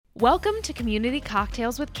Welcome to Community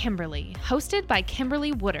Cocktails with Kimberly, hosted by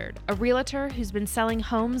Kimberly Woodard, a realtor who's been selling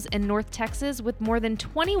homes in North Texas with more than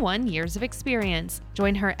 21 years of experience.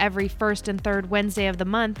 Join her every first and third Wednesday of the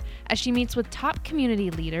month as she meets with top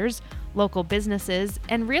community leaders, local businesses,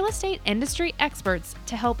 and real estate industry experts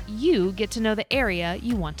to help you get to know the area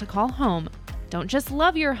you want to call home. Don't just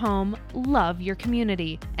love your home, love your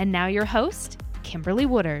community. And now your host, Kimberly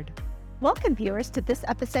Woodard. Welcome, viewers, to this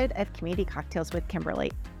episode of Community Cocktails with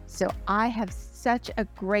Kimberly. So I have such a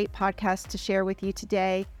great podcast to share with you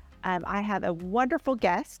today. I have a wonderful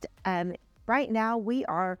guest. Right now we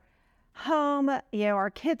are home. Our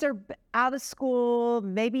kids are out of school.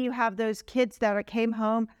 Maybe you have those kids that came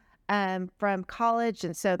home from college,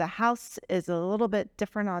 and so the house is a little bit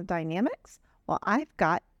different on dynamics. Well, I've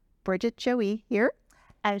got Bridget Jowid here,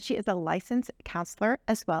 and she is a licensed counselor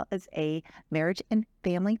as well as a marriage and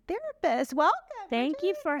family therapist. Welcome. Thank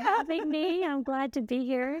you for having me. I'm glad to be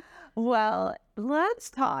here. Well, let's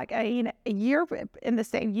talk. I mean, you're in the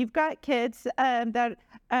same, you've got kids that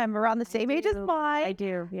around the same age as mine. I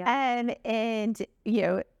do, yeah. And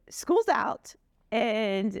school's out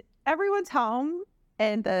and everyone's home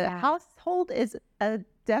and the household is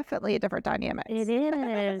definitely a different dynamic. It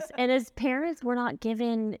is. And as parents, we're not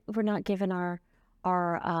given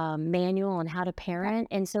our manual on how to parent.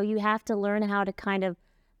 And so you have to learn how to kind of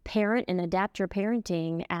parent and adapt your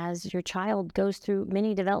parenting as your child goes through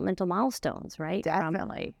many developmental milestones, right?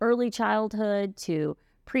 Definitely. From early childhood to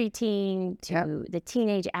preteen to the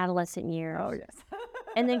teenage adolescent years. Oh, yes.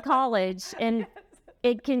 And then college. And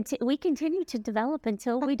we continue to develop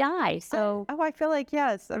until we die. So I feel like,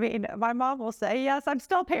 yes. I mean, my mom will say, yes, I'm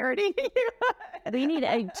still parenting you. We need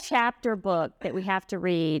a chapter book that we have to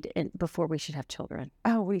read before we should have children.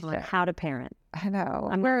 Oh, we should. How to parent. I know.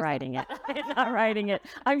 I'm not writing it. I'm not writing it.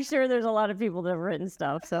 I'm sure there's a lot of people that have written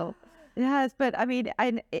stuff. So yes, but I mean,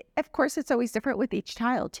 of course, it's always different with each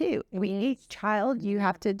child too. Each child you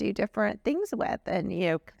have to do different things with, and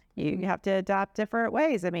you have to adopt different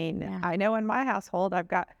ways. I mean, I know in my household, I've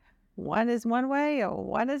got one is one way or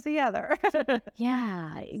one is the other.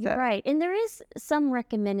 Yeah, you're right. And there is some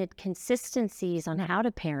recommended consistencies on how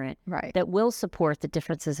to parent that will support the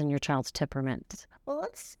differences in your child's temperament. Well,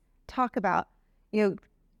 let's talk about,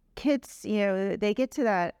 kids, they get to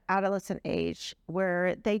that adolescent age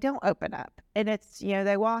where they don't open up. And it's,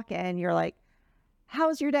 they walk in, you're like,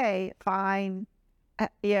 how's your day? Fine.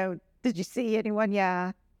 Did you see anyone?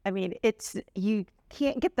 Yeah. I mean, you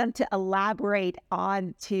can't get them to elaborate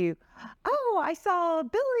on to, oh, I saw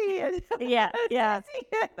Billy. And Yeah.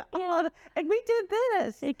 And we did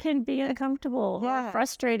this. It can be uncomfortable, or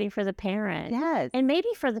frustrating for the parent. Yes. And maybe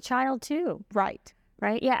for the child too. Right.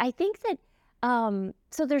 Yeah, I think that,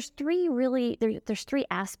 so there's three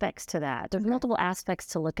aspects to that. There's multiple aspects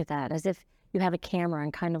to look at that, as if you have a camera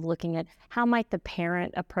and kind of looking at how might the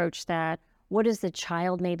parent approach that. What is the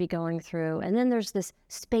child maybe going through? And then there's this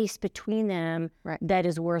space between them that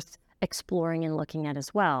is worth exploring and looking at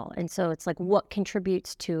as well. And so it's like what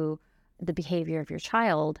contributes to the behavior of your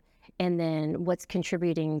child, and then what's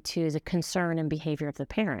contributing to the concern and behavior of the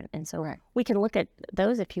parent. And so we can look at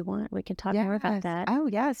those if you want. We can talk more about that. Oh,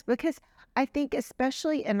 yes, because I think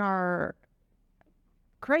especially in our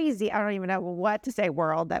crazy, I don't even know what to say,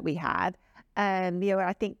 world that we have,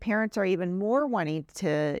 I think parents are even more wanting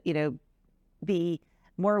to, be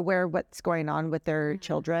more aware of what's going on with their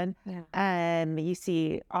children. You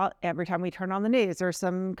see every time we turn on the news, there's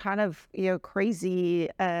some kind of, crazy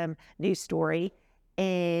news story.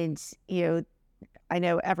 And, I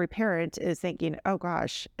know every parent is thinking, oh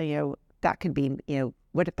gosh, that could be,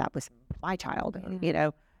 what if that was my child,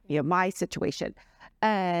 my situation.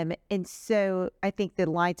 And so I think the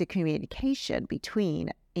lines of communication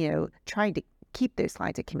between, trying to keep those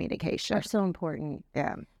lines of communication are so important.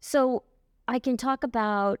 Yeah. So I can talk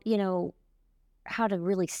about, how to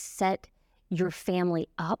really set your family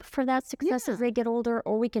up for that success as they get older,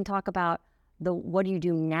 or we can talk about what do you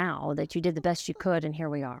do now that you did the best you could, and here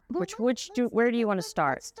we are. Well, Where do you want to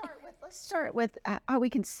start? Let's start with how we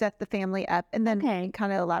can set the family up, and then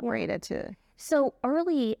kind of elaborate it too. So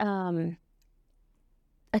early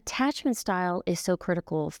attachment style is so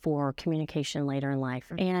critical for communication later in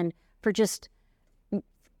life, and for just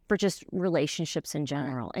relationships in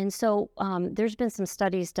general. And so there's been some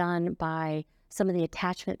studies done by some of the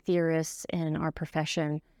attachment theorists in our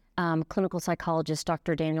profession, clinical psychologist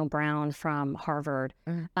Dr. Daniel Brown from Harvard,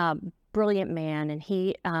 brilliant man, and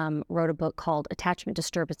he wrote a book called Attachment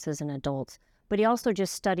Disturbances in Adults, but he also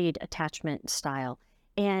just studied attachment style.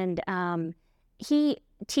 And he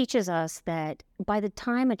teaches us that by the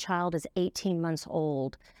time a child is 18 months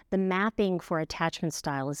old, the mapping for attachment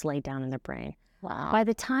style is laid down in their brain. Wow. By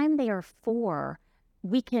the time they are 4,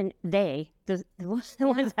 the ones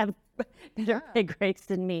that have better pay grades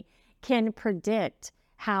than me, can predict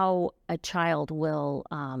how a child will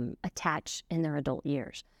attach in their adult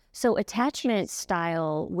years. So attachment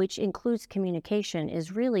style, which includes communication,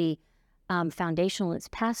 is really foundational. It's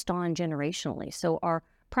passed on generationally. So our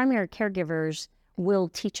primary caregivers will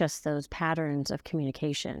teach us those patterns of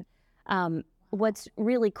communication. What's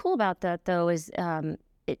really cool about that, though, is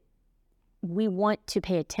we want to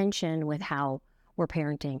pay attention with how we're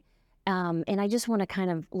parenting. And I just want to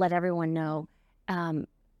kind of let everyone know,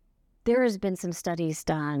 there has been some studies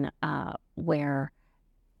done where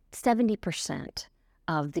 70%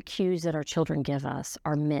 of the cues that our children give us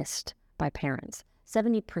are missed by parents.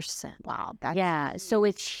 70%. Wow. That's Yeah, so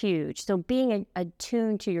it's huge. So being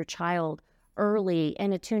attuned to your child early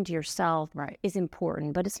and attuned to yourself is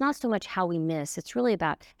important. But it's not so much how we miss. It's really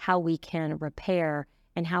about how we can repair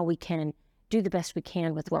and how we can do the best we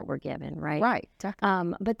can with what we're given, right? Right.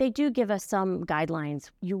 Definitely. But they do give us some guidelines.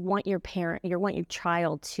 You want your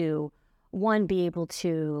child to, one, be able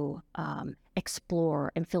to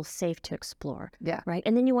explore and feel safe to explore. Yeah. Right.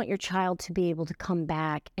 And then you want your child to be able to come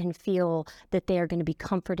back and feel that they are going to be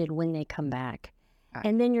comforted when they come back. Right.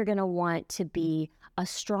 And then you're going to want to be a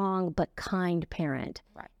strong but kind parent.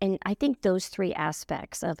 Right. And I think those 3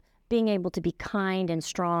 aspects of being able to be kind and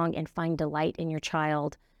strong and find delight in your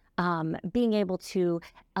child, being able to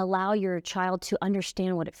allow your child to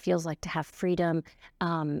understand what it feels like to have freedom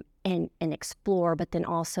and explore, but then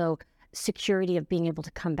also security of being able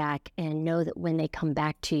to come back and know that when they come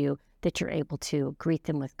back to you, that you're able to greet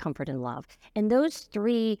them with comfort and love. And those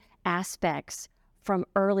 3 aspects from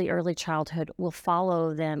early childhood will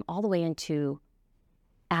follow them all the way into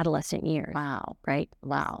adolescent years. Wow. Right?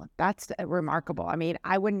 Wow. That's remarkable. I mean,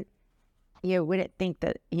 I wouldn't think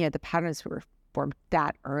that, the patterns were formed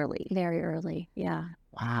that early. Very early. Yeah.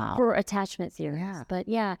 Wow. For attachment theories. Yeah. But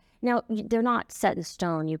yeah, now they're not set in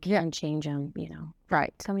stone. You can change them,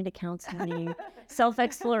 Right. Coming to counseling,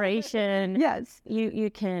 self-exploration. Yes. You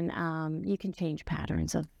can change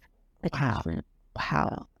patterns of attachment.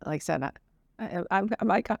 Wow. Like I said, I'm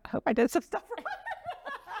like, I hope I did some stuff right.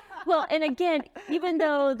 Well, and again, even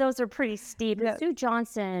though those are pretty steep, Yeah. Sue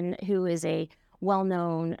Johnson, who is a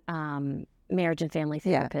well-known marriage and family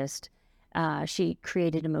therapist, she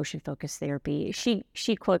created emotion-focused therapy.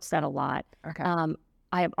 She quotes that a lot. Okay.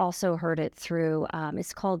 I have also heard it through,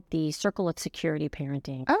 it's called the Circle of Security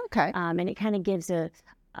Parenting. Oh, okay. And it kind of gives a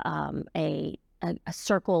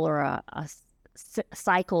circle or a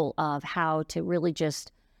cycle of how to really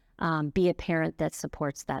just be a parent that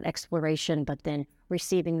supports that exploration, but then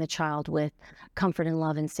receiving the child with comfort and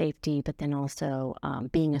love and safety, but then also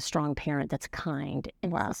being a strong parent that's kind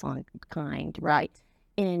and on kind. Right.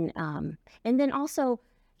 And then also,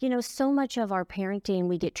 so much of our parenting,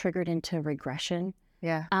 we get triggered into regression.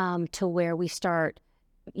 Yeah. To where we start,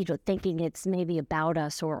 thinking it's maybe about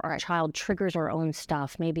us, or our child triggers our own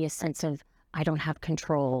stuff, maybe a sense of I don't have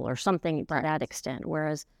control or something to that extent.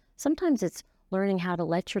 Whereas sometimes it's learning how to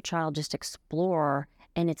let your child just explore,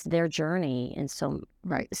 and it's their journey in so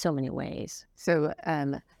many ways. So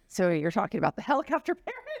you're talking about the helicopter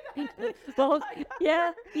parent? Well,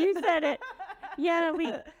 yeah, you said it. Yeah,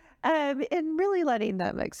 and really letting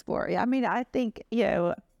them explore. Yeah, I mean, I think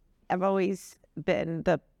I've always been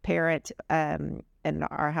the parent in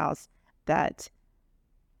our house that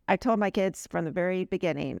I told my kids from the very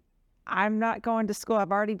beginning, I'm not going to school.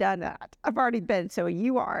 I've already done that. I've already been. So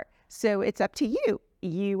you are. So it's up to you.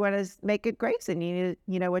 You want to make good grades, and you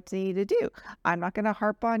know what you need to do. I'm not going to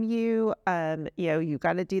harp on you. You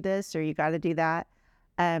got to do this or you got to do that.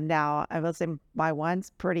 Now I will say my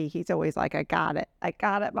one's pretty. He's always like, I got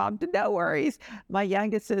it, Mom. No worries. My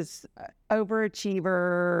youngest is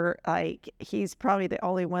overachiever. Like, he's probably the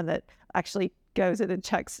only one that actually goes in and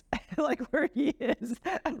checks like where he is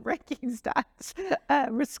and ranking stats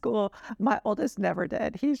with school. My oldest never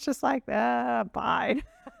did. He's just like, fine.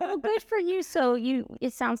 Well, good for you. So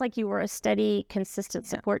it sounds like you were a steady, consistent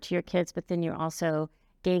support to your kids, but then you also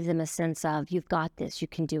gave them a sense of, you've got this, you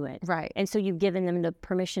can do it. Right. And so you've given them the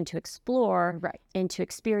permission to explore and to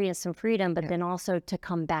experience some freedom, but then also to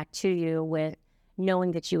come back to you with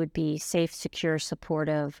knowing that you would be safe, secure,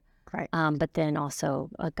 supportive, but then also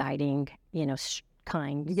a guiding,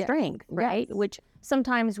 kind strength, right? Yes. Which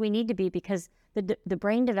sometimes we need to be, because the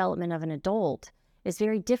brain development of an adult is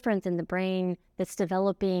very different than the brain that's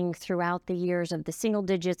developing throughout the years of the single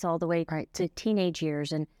digits all the way to teenage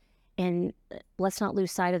years. And let's not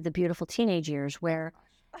lose sight of the beautiful teenage years where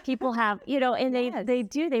people have, and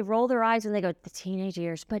they roll their eyes when they go, the teenage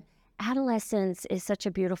years. But adolescence is such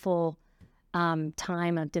a beautiful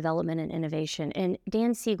time of development and innovation. And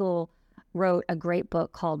Dan Siegel wrote a great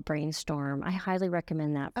book called Brainstorm. I highly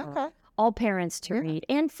recommend that for all parents to read,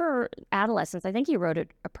 and for adolescents. I think he wrote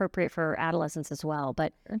it appropriate for adolescents as well.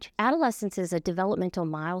 But adolescence is a developmental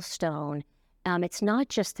milestone. It's not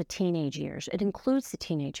just the teenage years. It includes the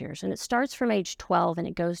teenage years. And it starts from age 12 and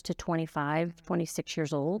it goes to 25, 26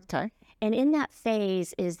 years old. Okay. And in that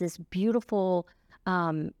phase is this beautiful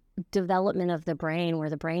development of the brain,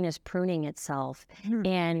 where the brain is pruning itself.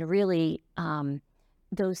 And really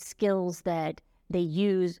those skills that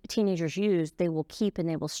teenagers use, they will keep and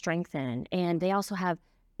they will strengthen. And they also have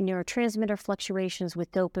neurotransmitter fluctuations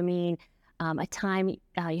with dopamine. A time you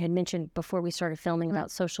had mentioned before we started filming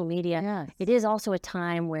about social media. Yes. It is also a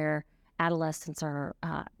time where adolescents are,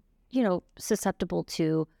 susceptible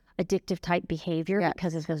to addictive type behavior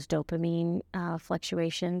because of those dopamine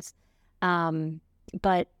fluctuations.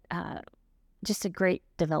 But just a great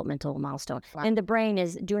developmental milestone. Wow. And the brain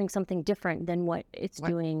is doing something different than what it's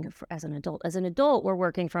doing as an adult. As an adult, we're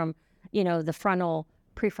working from, the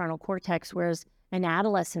prefrontal cortex, whereas an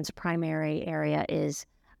adolescent's primary area is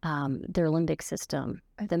their limbic system.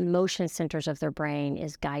 The motion centers of their brain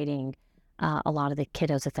is guiding a lot of the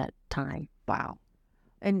kiddos at that time. Wow.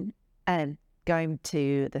 And going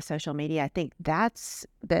to the social media, I think that's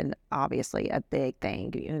been obviously a big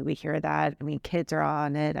thing. We hear that. I mean, kids are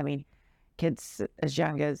on it. I mean, kids as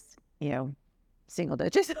young as, single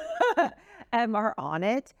digits are on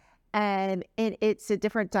it. And it's a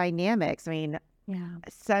different dynamics. I mean,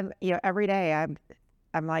 every day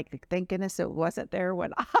I'm like, thank goodness it wasn't there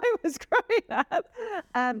when I was growing up.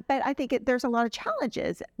 But I think there's a lot of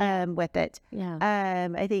challenges with it. Yeah.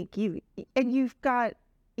 I think you've got,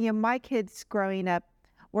 my kids growing up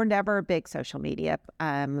were never a big social media,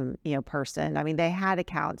 person. I mean, they had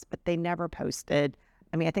accounts, but they never posted.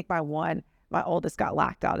 I mean, I think my oldest got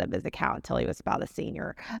locked out of his account until he was about a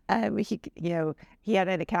senior. He had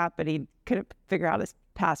an account, but he couldn't figure out his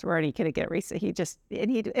password. He couldn't get reset.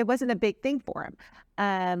 It wasn't a big thing for him.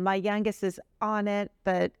 My youngest is on it,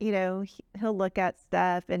 but he'll look at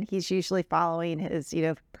stuff, and he's usually following his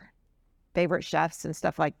favorite chefs and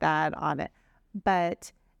stuff like that on it.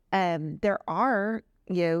 But there are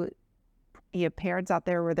parents out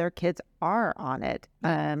there where their kids are on it.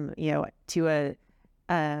 To a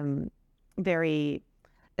very,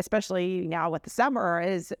 especially now with the summer,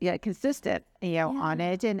 is consistent on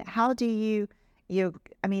it. And how do you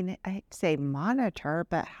I mean, I hate to say monitor,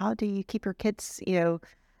 but how do you keep your kids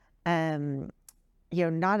not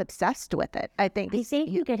obsessed with it? I think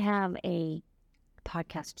you could have a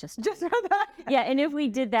podcast just for that. Yeah, and if we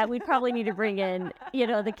did that, we'd probably need to bring in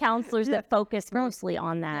the counselors that focus mostly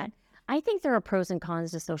on that. I think there are pros and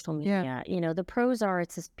cons to social media. The pros are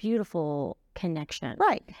it's this beautiful connection,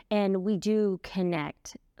 right? And we do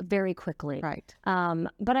connect very quickly, right?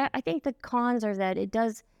 But I think the cons are that it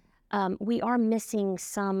does. We are missing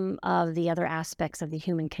some of the other aspects of the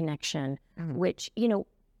human connection, which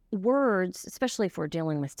words, especially if we're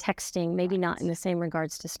dealing with texting, maybe not in the same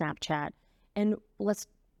regards to Snapchat. And let's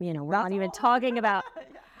we're not even talking about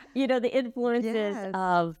the influences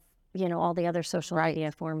of all the other social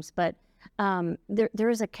media forms, but there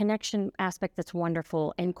is a connection aspect that's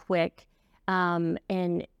wonderful and quick,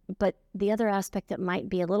 but the other aspect that might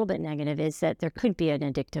be a little bit negative is that there could be an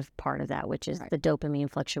addictive part of that, which is the dopamine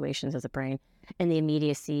fluctuations of the brain and the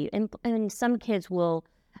immediacy. And some kids will,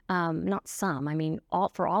 not some, I mean,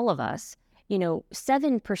 for all of us,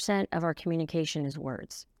 7% of our communication is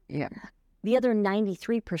words. Yeah. The other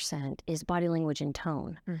 93% is body language and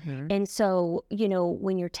tone. Mm-hmm. And so,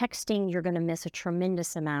 when you're texting, you're going to miss a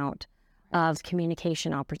tremendous amount of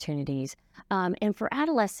communication opportunities. And for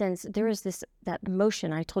adolescents, there is that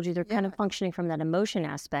emotion. I told you they're kind of functioning from that emotion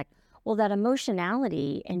aspect. Well, that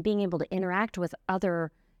emotionality and being able to interact with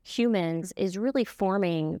other humans is really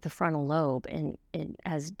forming the frontal lobe, and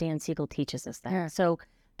as Dan Siegel teaches us that. Yeah. So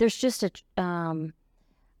there's just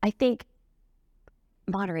I think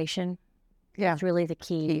moderation is really the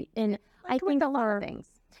key. And I think a lot of things.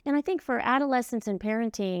 And I think for adolescents and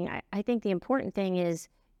parenting, I think the important thing is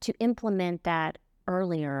to implement that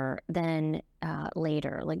earlier than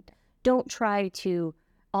later. Like, don't try to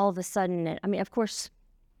all of a sudden, I mean, of course,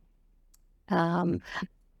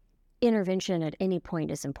 intervention at any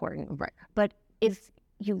point is important. Right. But if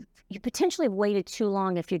you potentially have waited too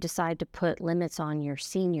long if you decide to put limits on your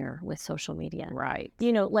senior with social media. Right.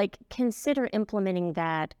 Consider implementing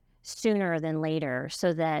that sooner than later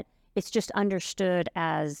so that it's just understood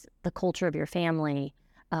as the culture of your family.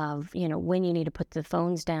 of, when you need to put the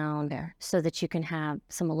phones down Yeah. so that you can have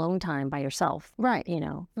some alone time by yourself, Right.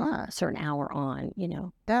 a certain hour on,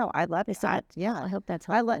 No, I love So that. Yeah. I hope that's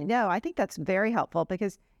helpful. No, I think that's very helpful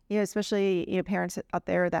because, especially, parents out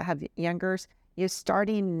there that have youngers,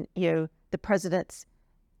 starting, the president's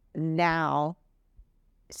now.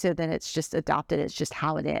 So then it's just adopted. It's just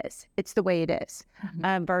how it is. It's the way it is.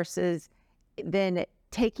 Versus then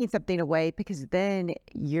taking something away, because then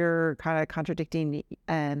you're kind of contradicting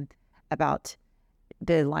about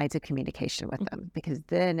the lines of communication with them, because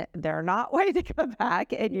then they're not waiting to come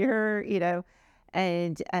back, and you're,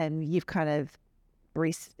 and you've kind of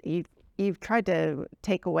you've tried to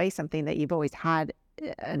take away something that you've always had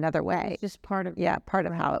another way. It's just part of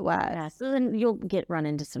how it was. Yeah, so then you'll run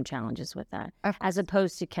into some challenges with that, as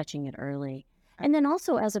opposed to catching it early. And then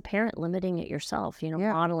also as a parent, limiting it yourself,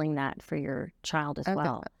 modeling that for your child as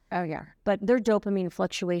well. Oh, yeah. But their dopamine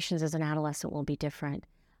fluctuations as an adolescent will be different.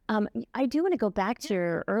 I do want to go back to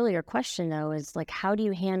your earlier question, though, is like, how do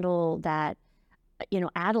you handle that,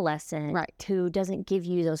 adolescent who doesn't give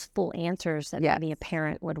you those full answers that maybe a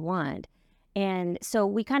parent would want? And so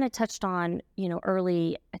we kind of touched on,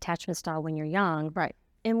 early attachment style when you're young. Right.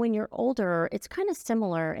 And when you're older, it's kind of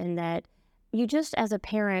similar in that you just, as a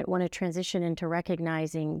parent, want to transition into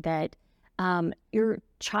recognizing that your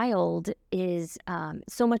child is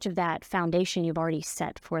so much of that foundation you've already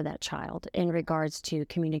set for that child in regards to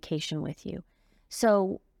communication with you.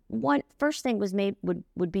 So one first thing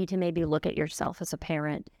would be to maybe look at yourself as a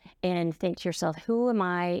parent and think to yourself, who am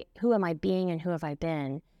I being, and who have I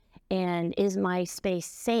been? And is my space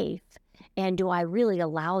safe? And do I really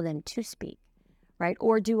allow them to speak, right?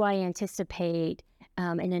 Or do I anticipate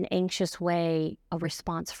in an anxious way a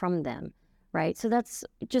response from them, right? So that's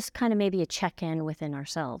just kind of maybe a check-in within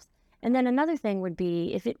ourselves. And then another thing would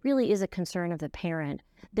be, if it really is a concern of the parent,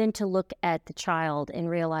 then to look at the child and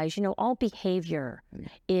realize, all behavior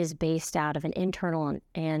is based out of an internal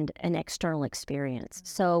and an external experience.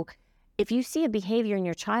 So if you see a behavior in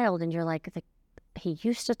your child and you're like, he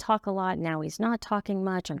used to talk a lot, now he's not talking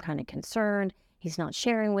much, I'm kind of concerned, he's not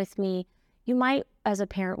sharing with me, you might, as a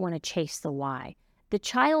parent, want to chase the why. The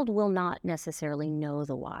child will not necessarily know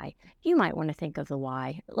the why. You might want to think of the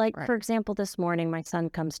why. Like, for example, this morning, my son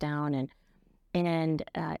comes down and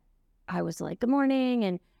I was like, good morning,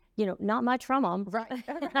 and, not much from him. Right.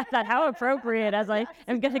 I thought, how appropriate, as I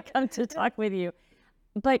am going to come to talk with you.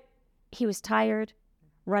 But he was tired,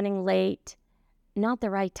 running late, not the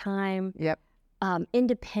right time. Yep.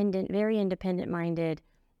 Independent, very independent minded.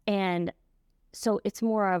 And so it's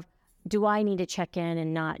more of, do I need to check in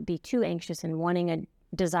and not be too anxious and wanting a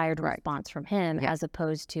desired response from him, as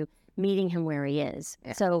opposed to meeting him where he is.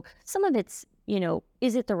 Yeah. So some of it's,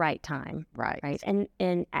 is it the right time? Right.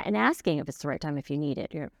 And asking if it's the right time if you need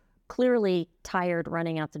it. You're clearly tired,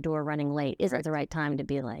 running out the door, running late. Is it the right time to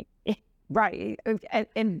be like... Right.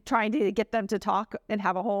 And trying to get them to talk and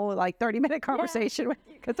have a whole 30-minute conversation with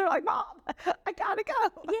you, because they're like, Mom, I gotta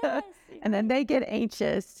go. Yes. And then they get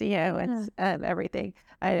anxious, and everything.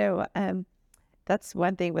 I know that's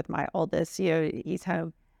one thing with my oldest, he's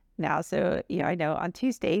home now. So, I know on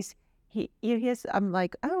Tuesdays, I'm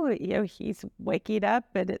like, oh, he's waking up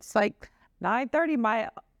and it's like 9:30. My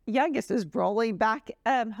youngest is rolling back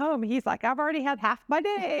home. He's like, I've already had half my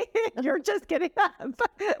day. You're just getting up.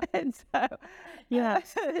 And so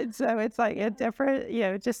and so it's like a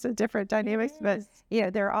different, just a different dynamics. But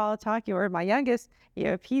they're all talking. Or my youngest,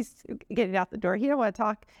 if he's getting out the door, he don't want to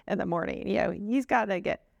talk in the morning. He's got to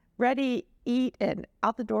get ready, eat, and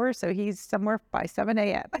out the door, so he's somewhere by 7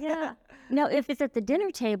 a.m. Yeah. Now, if it's at the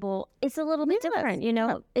dinner table, it's a little bit different.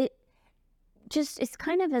 It's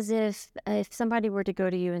kind of as if somebody were to go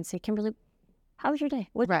to you and say, Kimberly, how was your day?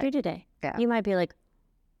 What did you do today? Yeah. You might be like,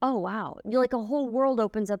 oh, wow. You're like, a whole world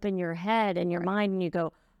opens up in your head and your mind, and you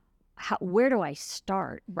go, where do I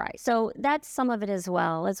start? Right. So that's some of it as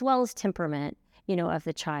well as temperament, of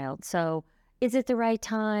the child. So is it the right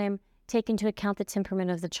time? Take into account the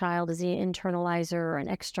temperament of the child. Is he an internalizer or an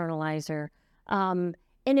externalizer? And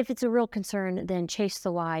if it's a real concern, then chase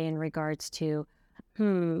the why in regards to,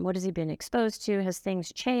 what has he been exposed to? Has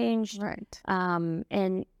things changed? Right.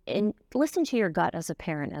 And listen to your gut as a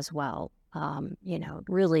parent as well.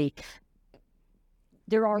 Really,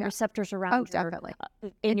 there are receptors around definitely.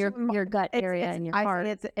 In your gut area and your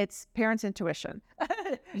heart. It's parents' intuition.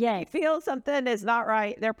 Yeah. You feel something is not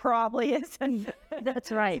right, there probably isn't.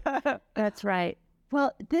 That's right. That's right.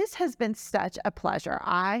 Well, this has been such a pleasure.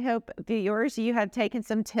 I hope, viewers, you have taken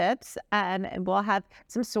some tips, and we'll have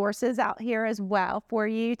some sources out here as well for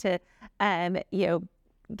you to,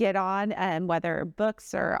 get on, whether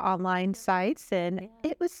books or online sites. And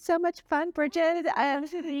it was so much fun, Bridget.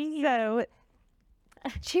 So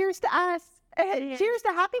cheers to us. Cheers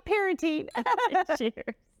to happy parenting.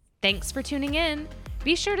 Cheers. Thanks for tuning in.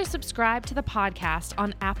 Be sure to subscribe to the podcast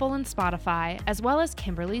on Apple and Spotify, as well as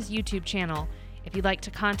Kimberly's YouTube channel. If you'd like to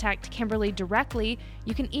contact Kimberly directly,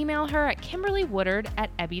 you can email her at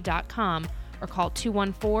kimberlywoodard@ebby.com or call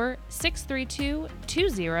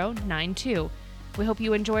 214-632-2092. We hope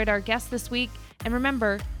you enjoyed our guest this week. And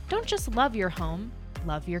remember, don't just love your home,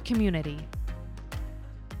 love your community.